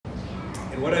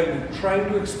And what I'm trying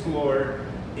to explore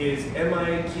is, am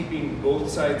I keeping both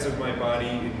sides of my body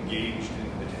engaged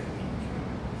in the technique?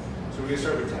 So we're going to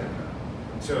start with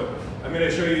Tenka. So I'm going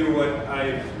to show you what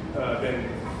I've been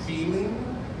feeling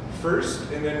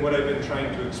first, and then what I've been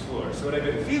trying to explore. So what I've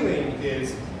been feeling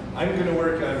is, I'm going to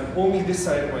work on only this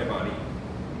side of my body,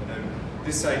 and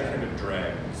this side kind of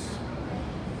drags.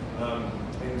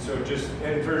 And so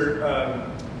and for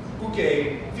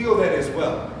uke, feel that as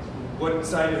well. What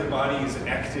side of the body is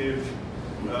active,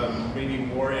 maybe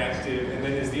more active, and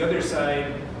then is the other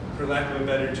side, for lack of a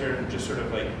better term, just sort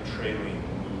of like trailing,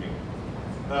 moving.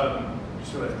 You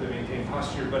still have to maintain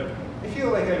posture, but I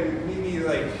feel like I'm maybe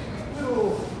like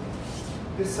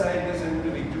this side doesn't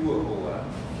really do a whole lot,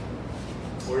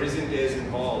 or isn't as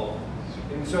involved.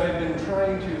 And so I've been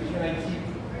trying to, can I keep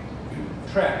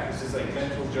track, this is like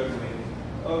mental juggling,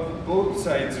 of both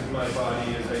sides of my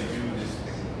body as I do this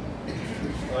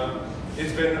technique.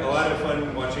 It's been a lot of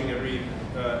fun watching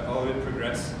all of it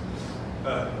progress.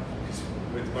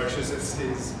 With Marcia's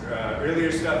his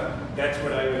earlier stuff, that's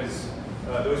what I was,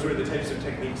 those were the types of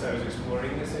techniques I was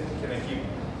exploring this in. Can I keep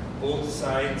both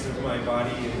sides of my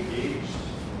body engaged?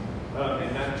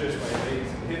 And not just my legs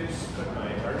and hips, but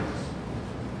my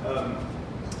arms.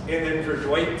 And then for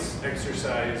Dwight's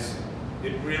exercise,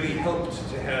 it really helped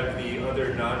to have the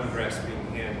other non-grasping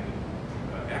hand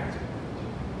active.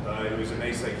 It was a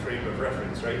nice like frame of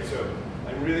reference, right? So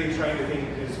I'm really trying to think,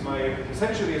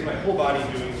 essentially is my whole body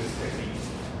doing this technique,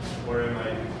 or am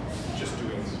I just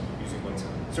using one side?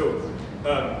 So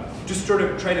just sort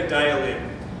of try to dial in.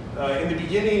 In the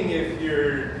beginning, if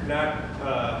you're not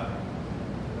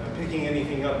picking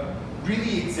anything up,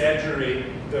 really exaggerate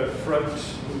the front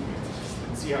movement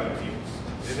and see how it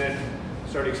feels. And then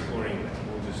start exploring that.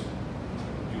 We'll just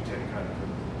do 10 kind of